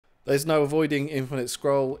There's no avoiding infinite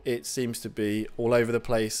scroll. It seems to be all over the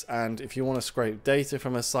place, and if you want to scrape data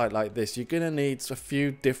from a site like this, you're going to need a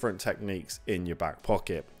few different techniques in your back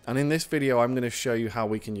pocket. And in this video, I'm going to show you how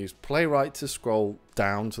we can use Playwright to scroll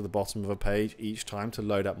down to the bottom of a page each time to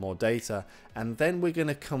load up more data, and then we're going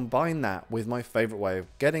to combine that with my favorite way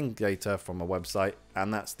of getting data from a website,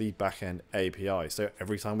 and that's the backend API. So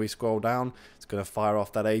every time we scroll down, it's going to fire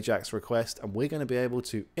off that AJAX request, and we're going to be able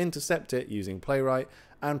to intercept it using Playwright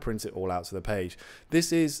and print it all out to the page.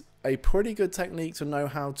 This is a pretty good technique to know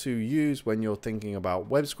how to use when you're thinking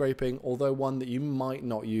about web scraping, although one that you might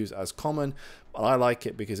not use as common, but I like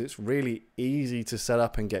it because it's really easy to set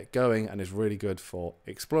up and get going, and is really good for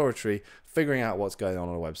exploratory, figuring out what's going on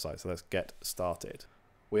a website. So let's get started.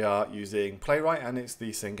 We are using Playwright, and it's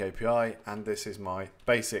the sync API, and this is my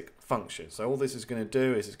basic function. So all this is going to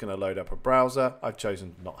do is it's going to load up a browser. I've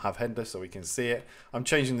chosen to not have headless so we can see it. I'm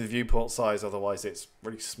changing the viewport size, otherwise it's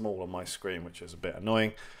really small on my screen, which is a bit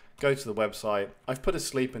annoying. Go to the website. I've put a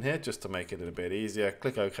sleep in here just to make it a bit easier.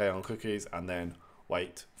 Click OK on cookies and then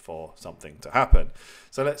wait for something to happen.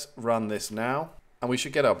 So let's run this now. And we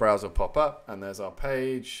should get our browser pop up, and there's our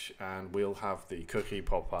page, and we'll have the cookie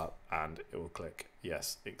pop up, and it will click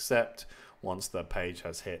yes, accept once the page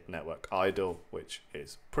has hit network idle, which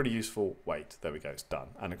is pretty useful. Wait, there we go, it's done,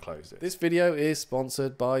 and it closes it. This video is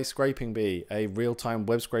sponsored by Scraping Bee, a real-time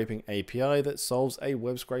web scraping API that solves a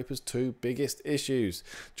web scraper's two biggest issues: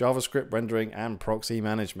 JavaScript rendering and proxy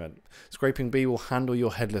management. Scraping Bee will handle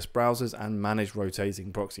your headless browsers and manage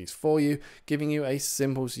rotating proxies for you, giving you a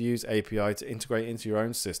simple to use API to integrate into your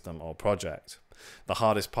own system or project. The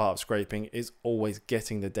hardest part of scraping is always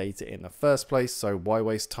getting the data in the first place, so why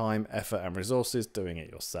waste time, effort and resources doing it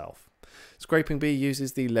yourself? Scraping Bee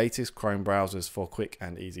uses the latest Chrome browsers for quick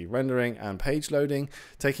and easy rendering and page loading,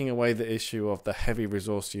 taking away the issue of the heavy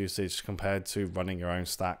resource usage compared to running your own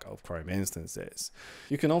stack of Chrome instances.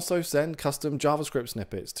 You can also send custom JavaScript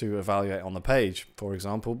snippets to evaluate on the page, for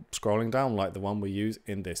example, scrolling down like the one we use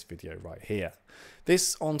in this video right here.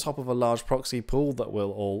 This, on top of a large proxy pool that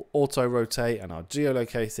will all auto-rotate and are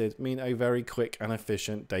geolocated, mean a very quick and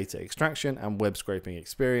efficient data extraction and web scraping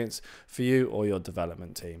experience for you or your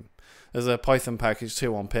development team. There's a Python package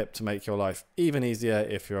too on pip to make your life even easier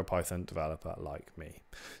if you're a Python developer like me.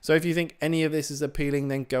 So if you think any of this is appealing,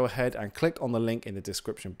 then go ahead and click on the link in the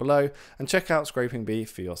description below and check out Scraping Bee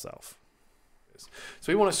for yourself.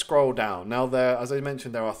 So we want to scroll down. Now as I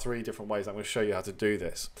mentioned, there are three different ways. I'm going to show you how to do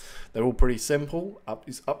this. They're all pretty simple.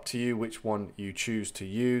 It's up to you which one you choose to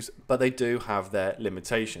use, but they do have their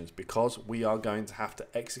limitations because we are going to have to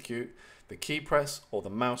execute the key press or the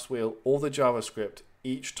mouse wheel or the JavaScript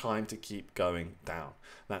each time to keep going down.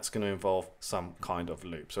 That's going to involve some kind of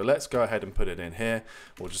loop. So let's go ahead and put it in here.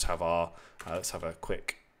 We'll just have our, let's have a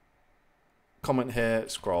quick comment here,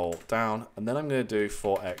 scroll down, and then I'm going to do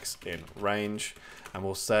 4x in range, and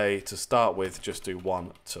we'll say to start with just do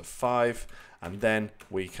 1 to 5, and then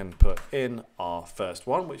we can put in our first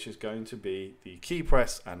one, which is going to be the key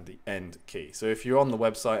press and the end key. So if you're on the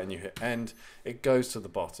website and you hit end, it goes to the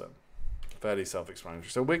bottom. Fairly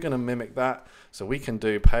self-explanatory. So we're going to mimic that. So we can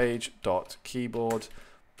do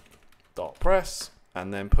page.keyboard.press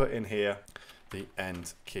and then put in here the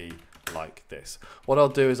end key like this. What I'll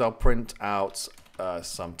do is I'll print out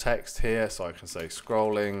some text here, so I can say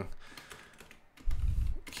scrolling,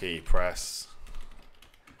 key press,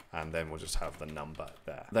 and then we'll just have the number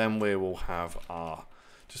there. Then we will have our,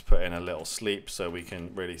 just put in a little sleep so we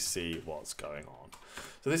can really see what's going on.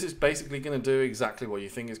 So this is basically going to do exactly what you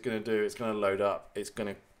think it's going to do. It's going to load up, it's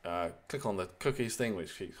going to click on the cookies thing,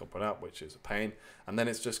 which keeps popping up, which is a pain, and then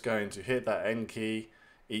it's just going to hit that end key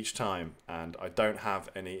each time. And I don't have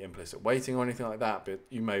any implicit waiting or anything like that, but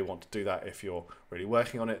you may want to do that if you're really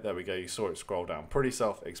working on it. There we go, you saw it scroll down, pretty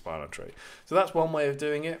self-explanatory. So that's one way of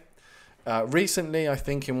doing it. Recently, I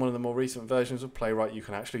think in one of the more recent versions of Playwright, you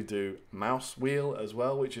can actually do mouse wheel as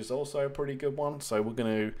well, which is also a pretty good one. So we're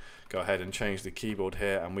going to go ahead and change the keyboard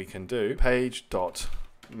here, and we can do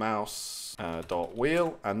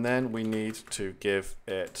page.mouse.wheel, and then we need to give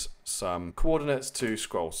it some coordinates to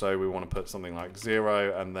scroll. So we want to put something like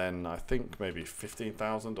 0, and then I think maybe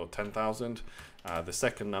 15,000 or 10,000. The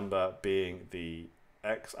second number being the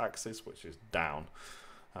x-axis, which is down.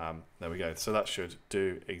 There we go. So that should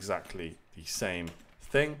do exactly the same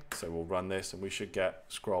thing. So we'll run this, and we should get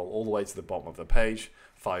scroll all the way to the bottom of the page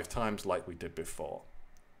 5 times like we did before.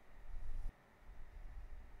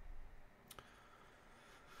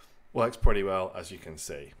 Works pretty well, as you can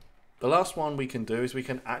see. The last one we can do is we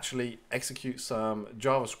can actually execute some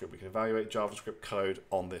JavaScript. We can evaluate JavaScript code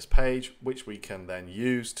on this page, which we can then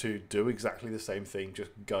use to do exactly the same thing, just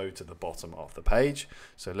go to the bottom of the page.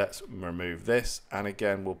 So let's remove this. And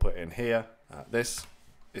again, we'll put in here, this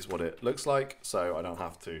is what it looks like. So I don't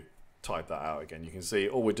have to type that out again. You can see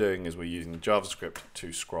all we're doing is we're using JavaScript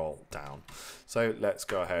to scroll down. So let's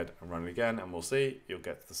go ahead and run it again, and we'll see you'll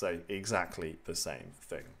get to say exactly the same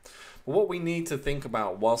thing. But what we need to think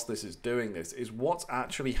about whilst this is doing this is what's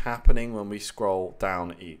actually happening when we scroll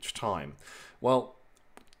down each time. Well,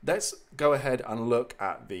 let's go ahead and look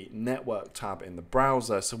at the network tab in the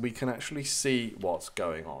browser so we can actually see what's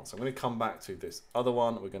going on. So I'm going to come back to this other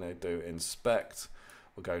one. We're going to do inspect,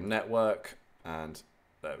 we'll go network, and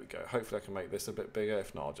there we go. Hopefully I can make this a bit bigger.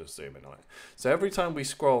 If not, I'll just zoom in on it. So every time we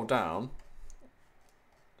scroll down,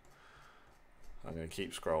 I'm going to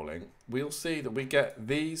keep scrolling, we'll see that we get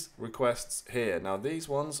these requests here. Now these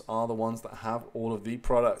ones are the ones that have all of the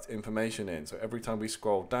product information in. So every time we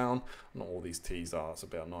scroll down, not all these T's are, it's a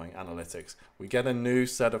bit annoying, analytics, we get a new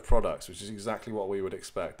set of products, which is exactly what we would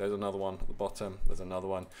expect. There's another one at the bottom, there's another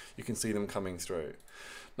one. You can see them coming through.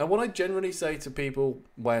 Now what I generally say to people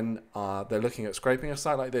when they're looking at scraping a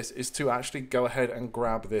site like this is to actually go ahead and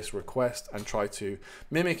grab this request and try to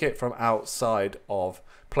mimic it from outside of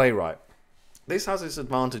Playwright. This has its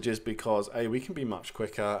advantages because we can be much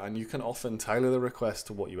quicker and you can often tailor the request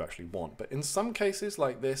to what you actually want. But in some cases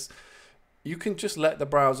like this, you can just let the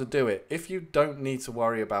browser do it. If you don't need to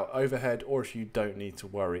worry about overhead, or if you don't need to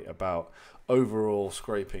worry about overall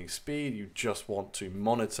scraping speed, you just want to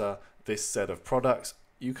monitor this set of products,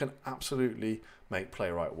 you can absolutely make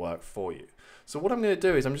Playwright work for you. So what I'm going to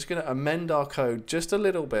do is I'm just going to amend our code just a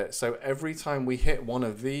little bit, so every time we hit one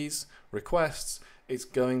of these requests, it's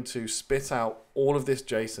going to spit out all of this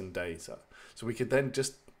JSON data. So we could then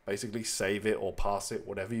just basically save it or pass it,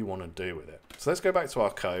 whatever you want to do with it. So let's go back to our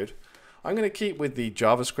code. I'm going to keep with the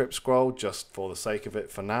JavaScript scroll just for the sake of it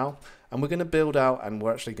for now. And we're going to build out, and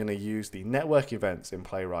we're actually going to use the network events in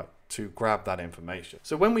Playwright to grab that information.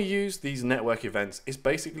 So when we use these network events, it's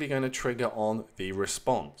basically going to trigger on the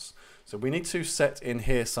response. So we need to set in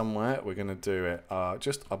here somewhere. We're going to do it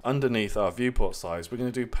just underneath our viewport size. We're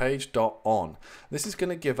going to do page.on. This is going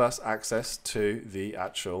to give us access to the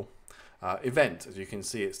actual event. As you can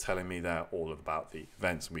see, it's telling me there all about the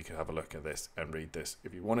events. We could have a look at this and read this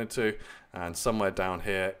if you wanted to. And somewhere down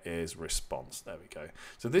here is response. There we go.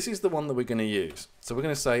 So this is the one that we're going to use. So we're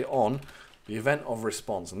going to say on the event of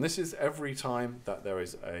response. And this is every time that there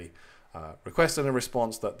is a request and a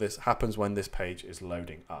response that this happens when this page is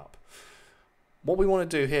loading up. What we want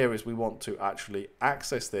to do here is we want to actually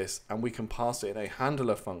access this, and we can pass it in a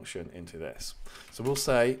handler function into this. So we'll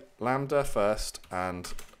say lambda first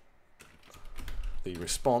and the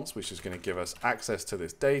response, which is going to give us access to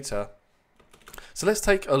this data. So let's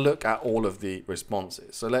take a look at all of the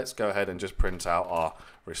responses. So let's go ahead and just print out our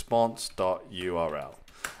response.url.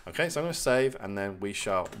 Okay, so I'm going to save, and then we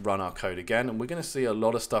shall run our code again, and we're going to see a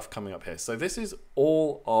lot of stuff coming up here. So this is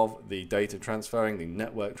all of the data transferring, the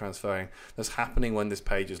network transferring that's happening when this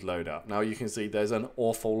page is loaded up. Now you can see there's an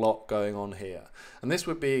awful lot going on here, and this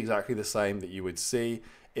would be exactly the same that you would see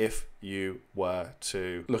if you were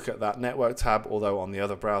to look at that network tab, although on the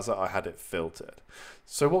other browser I had it filtered.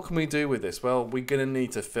 So what can we do with this? Well, we're going to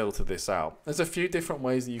need to filter this out. There's a few different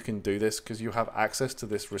ways that you can do this, because you have access to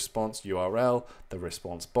this response URL, the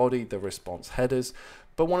response body, the response headers,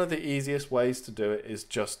 but one of the easiest ways to do it is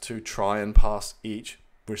just to try and pass each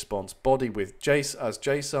response body with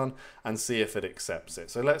JSON and see if it accepts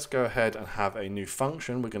it. So let's go ahead and have a new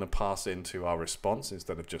function we're going to pass into our response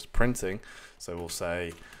instead of just printing. So we'll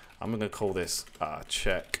say, I'm going to call this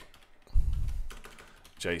check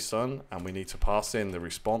JSON, and we need to pass in the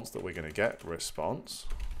response that we're going to get, response,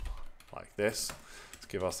 like this. Let's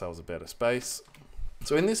give ourselves a bit of space.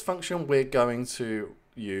 So in this function, we're going to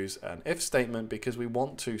use an if statement because we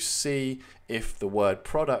want to see if the word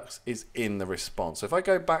products is in the response. So if I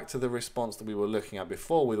go back to the response that we were looking at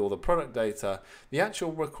before with all the product data, the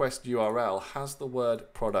actual request URL has the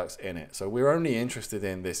word products in it. So we're only interested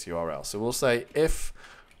in this URL. So we'll say if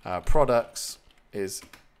products is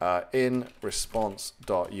in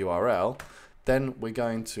response.url, then we're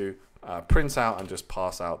going to print out and just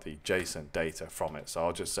pass out the JSON data from it. So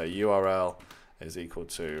I'll just say URL is equal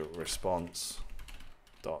to response.url,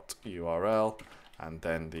 and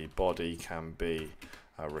then the body can be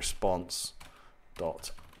response.json.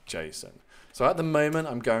 So at the moment,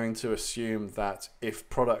 I'm going to assume that if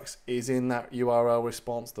products is in that URL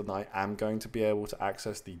response, then I am going to be able to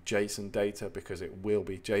access the JSON data because it will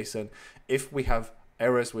be JSON. If we have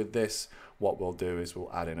errors with this, what we'll do is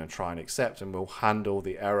we'll add in a try and accept, and we'll handle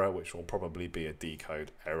the error, which will probably be a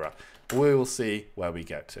decode error. We will see where we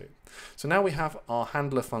get to. So now we have our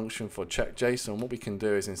handler function for check JSON. What we can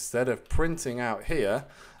do is, instead of printing out here,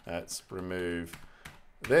 let's remove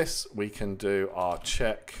this, we can do our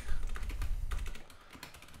check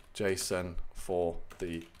JSON for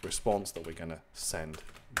the response that we're going to send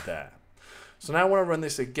there. So now when I run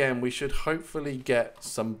this again, we should hopefully get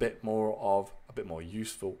some bit more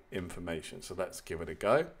useful information. So let's give it a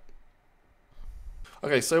go.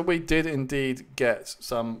 Okay, so we did indeed get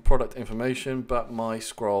some product information, but my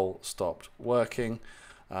scroll stopped working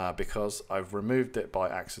because I've removed it by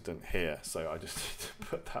accident here. So I just need to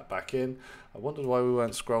put that back in. I wondered why we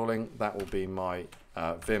weren't scrolling. That will be my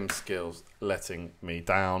Vim skills letting me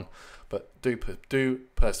down. But do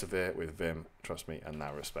persevere with Vim, trust me, in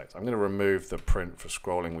that respect. I'm going to remove the print for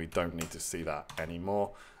scrolling. We don't need to see that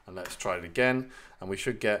anymore. And let's try it again. And we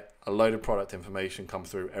should get a load of product information come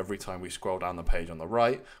through every time we scroll down the page on the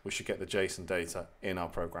right. We should get the JSON data in our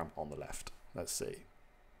program on the left. Let's see.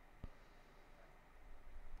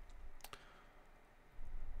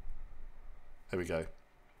 There we go.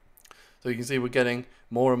 So you can see we're getting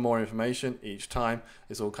more and more information each time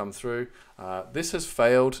it's all come through. This has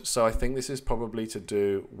failed, so I think this is probably to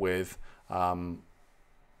do with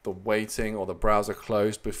the waiting or the browser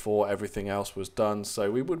closed before everything else was done.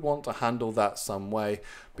 So we would want to handle that some way.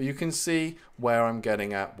 But you can see where I'm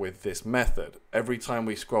getting at with this method. Every time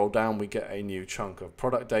we scroll down, we get a new chunk of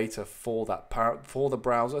product data for the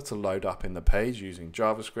browser to load up in the page using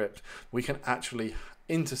JavaScript. We can actually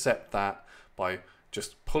intercept that by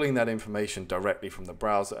just pulling that information directly from the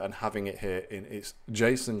browser and having it here in its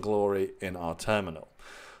JSON glory in our terminal.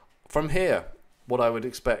 From here, what I would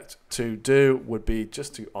expect to do would be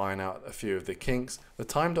just to iron out a few of the kinks. The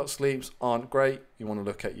time.sleeps aren't great. You want to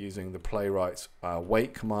look at using the Playwright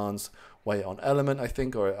wait commands. Wait on element, I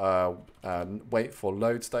think, or wait for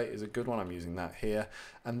load state is a good one. I'm using that here.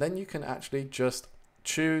 And then you can actually just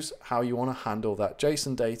choose how you want to handle that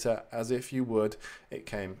JSON data as if you would it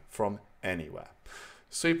came from anywhere.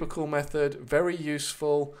 Super cool method, very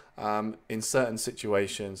useful in certain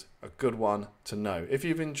situations, a good one to know. If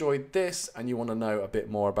you've enjoyed this and you want to know a bit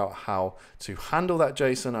more about how to handle that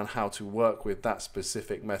JSON and how to work with that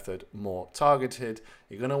specific method more targeted,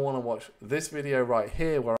 you're going to want to watch this video right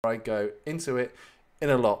here where I go into it in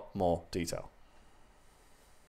a lot more detail.